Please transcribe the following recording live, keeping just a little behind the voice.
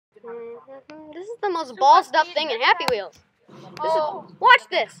This is the most ballsed up thing in Happy Wheels. Watch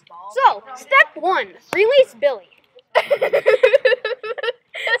this. So, step 1, release Billy.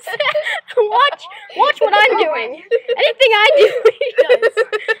 Watch what I'm doing. Anything I do, he does.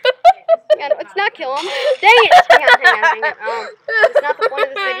 And let's not kill him. Dang it! Hang on. It's not the point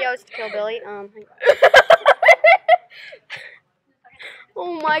of this video is to kill Billy.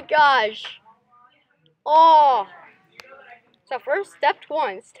 Oh my gosh. Oh. So first, step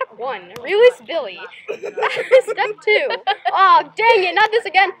 1, release Billy. Step 2. Oh, dang it! Not this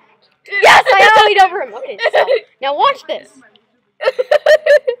again. Yes, I ollied over him. Okay, so now watch this.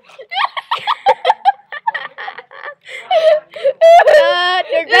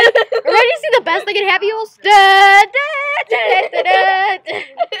 Ready to see the best thing in Happy Wheels?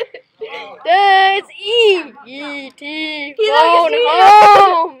 It's E.T. Phone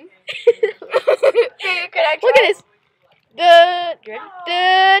Home. Look at this.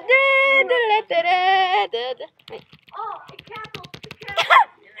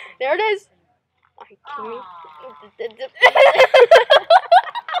 There it is. Are you kidding me?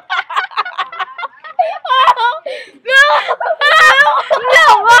 No,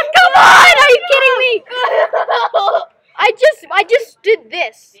 come on! Are you kidding me? I just did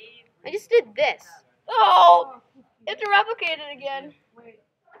this. Oh, you have to replicate it again.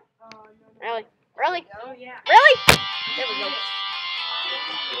 Really? Oh yeah. Really? There we go.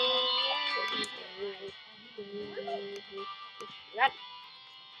 That.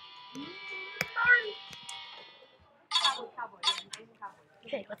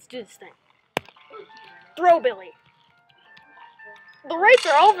 Okay, let's do this thing. Throw Billy. The rates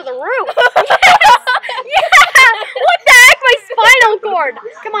are over the roof. Yes! Yeah! What the heck? My spinal cord.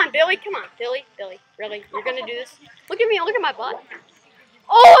 Come on, Billy. Billy. Really? You're gonna do this? Look at me. Look at my butt.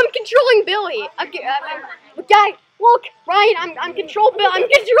 Oh, I'm controlling Billy. Guy, look, Ryan. I'm controlling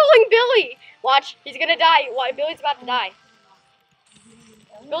Billy. Watch. He's gonna die. Why? Billy's about to die.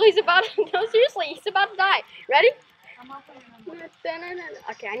 No, seriously, he's about to die. Ready?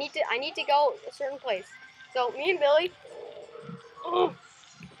 Okay, I need to go a certain place. So me and Billy. Oh.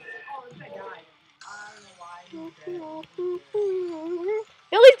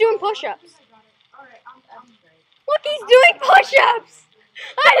 Billy's doing push-ups. Look, he's doing push-ups.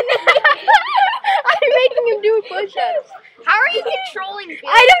 I'm making him do push-ups. How are you controlling Billy?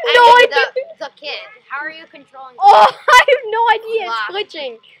 I have no idea. The kid. How are you controlling? Oh, I have no idea. It's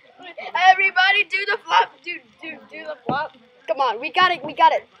glitching. Everybody do the flop. Do the flop. Come on, we got it.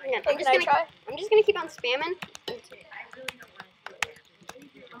 Hang on. I'm just gonna keep on spamming.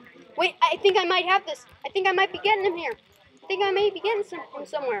 Wait, I think I might have this. I think I might be getting him here. I think I may be getting him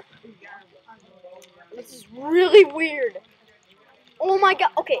somewhere. This is really weird. Oh my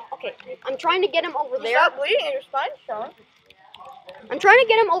god. Okay. I'm trying to get him over there. Stop bleeding in your spine, Sean. I'm trying to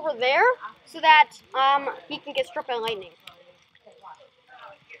get him over there so that he can get struck by lightning.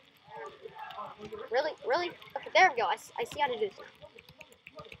 Really? Okay, there we go. I see how to do this.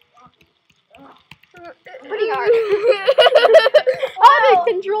 Pretty hard. How to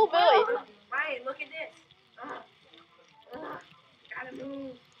control Billy? Ryan, look at this.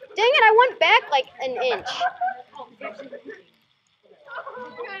 Dang it! I went back like an inch.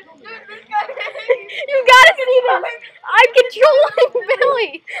 You gotta see this. I'm controlling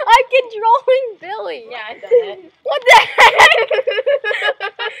Billy. Yeah, I done it. What the heck?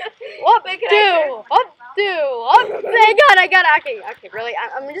 Up, thank God, I got it. Okay, really?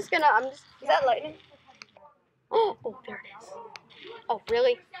 I'm just. Is that lightning? Oh, there it is. Oh,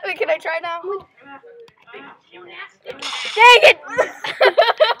 really? Wait, can I try now? Dang it!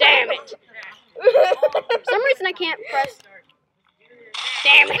 Damn it! For some reason I can't press.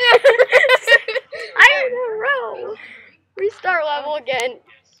 Damn it! I'm in a row. Restart level again.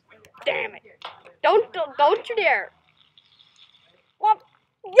 Damn it! Don't you dare! Well,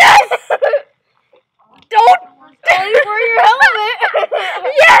 yes! Don't for your helmet.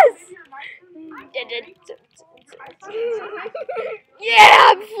 Yes! Yeah,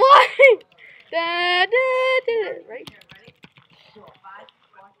 I'm flying! Right?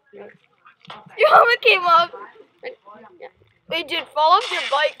 Your helmet came off. Right? Yeah. Wait, dude, fall off your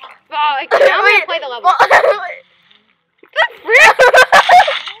bike. Now I'm gonna play the level.